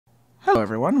Hello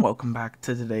everyone, welcome back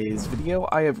to today's video.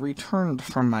 I have returned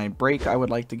from my break. I would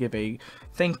like to give a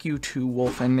thank you to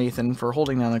Wolf and Nathan for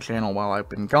holding down the channel while I've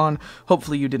been gone.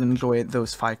 Hopefully you did enjoy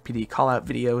those 5PD callout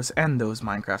videos and those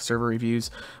Minecraft server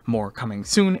reviews. More coming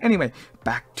soon. Anyway,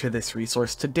 back to this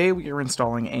resource. Today we are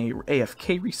installing a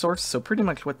AFK resource. So pretty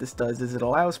much what this does is it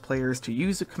allows players to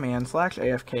use the command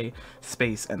 /AFK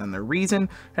space and then the reason,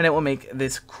 and it will make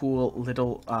this cool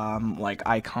little like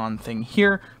icon thing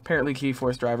here. Apparently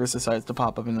GeForce drivers decides to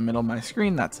pop up in the middle of my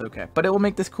screen. That's okay, but it will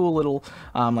make this cool little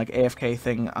like AFK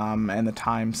thing and the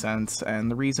time sense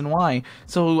and the reason why,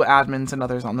 so admins and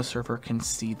others on the server can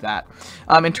see that.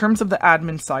 In terms of the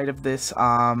admin side of this,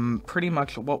 pretty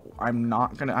much what I'm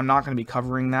not gonna be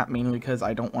covering that, mainly because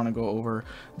I don't want to go over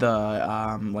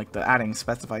the like the adding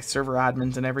specify server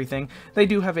admins and everything. They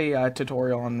do have a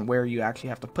tutorial on where you actually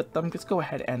have to put them. Just go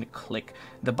ahead and click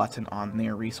the button on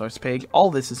their resource page. All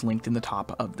this is linked in the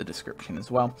top of the description as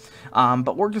well.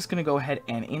 But we're just going to go ahead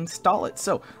and install it.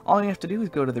 So all you have to do is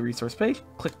go to the resource page,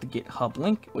 click the GitHub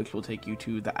link, which will take you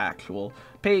to the actual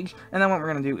page, and then what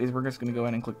we're going to do is we're just going to go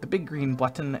ahead and click the big green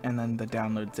button and then the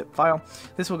download zip file.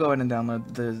 This will go ahead and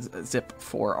download the zip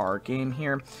for our game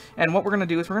here, and what we're going to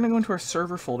do is we're going to go into our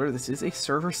server folder. This is a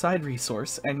server side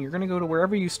resource, and you're going to go to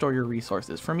wherever you store your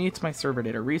resources. For me, it's my server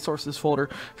data resources folder.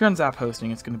 If you're on Zap hosting,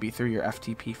 it's going to be through your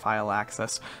FTP file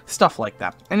access, stuff like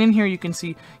that. And in here you can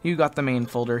see you got the main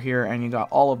folder here and you got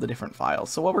all of the different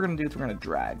files. So what we're going to do is we're going to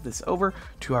drag this over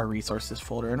to our resources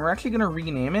folder, and we're actually going to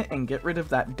rename it and get rid of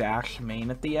that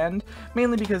 -main at the end,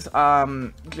 mainly because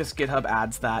just GitHub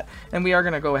adds that, and we are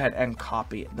going to go ahead and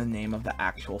copy the name of the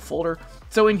actual folder.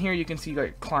 So in here you can see your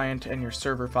client and your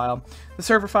server file. The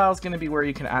server file is going to be where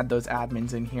you can add those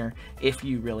admins in here if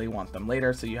you really want them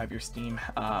later. So you have your Steam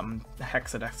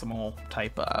hexadecimal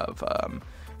type of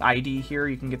ID here.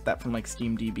 You can get that from like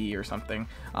SteamDB or something,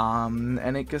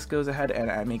 and it just goes ahead and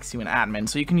it makes you an admin,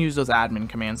 so you can use those admin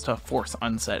commands to force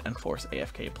unset and force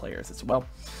AFK players as well.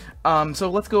 So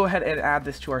let's go ahead and add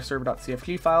this to our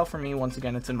server.cfg file. For me, once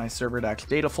again, it's in my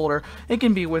server.data folder. It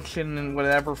can be within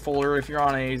whatever folder. If you're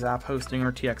on a Zap hosting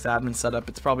or TX admin setup,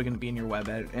 it's probably going to be in your web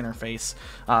interface,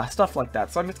 stuff like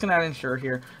that. So I'm just going to add ensure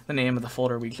here, the name of the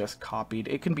folder we just copied.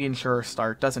 It can be ensure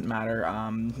start, doesn't matter.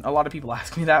 A lot of people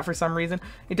ask me that for some reason.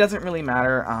 It doesn't really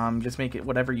matter. Just make it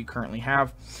whatever you currently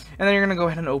have, and then you're going to go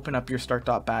ahead and open up your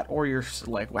start.bat or your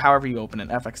like however you open it,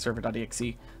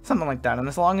 fxserver.exe, something like that. And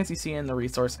as long as you see in the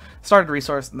resource started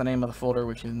resource the name of the folder,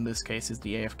 which in this case is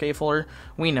the AFK folder,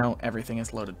 we know everything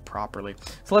is loaded properly.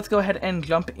 So let's go ahead and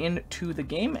jump into the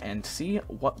game and see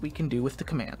what we can do with the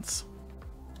commands.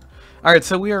 Alright,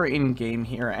 so we are in game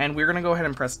here, and we're going to go ahead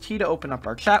and press T to open up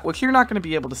our chat, which you're not going to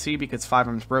be able to see because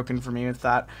FiveM is broken for me with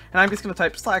that. And I'm just going to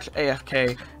type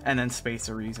 /AFK and then space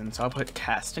a reason. So I'll put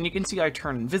test, and you can see I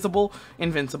turn invisible,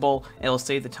 invincible. It'll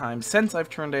say the time since I've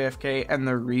turned AFK and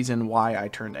the reason why I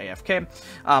turned AFK.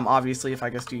 Obviously, if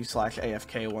I just do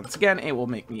 /AFK once again, it will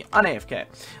make me un-AFK.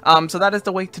 So that is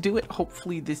the way to do it.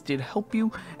 Hopefully this did help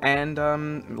you, and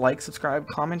like, subscribe,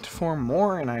 comment for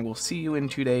more, and I will see you in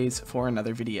 2 days for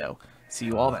another video. See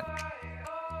you all then.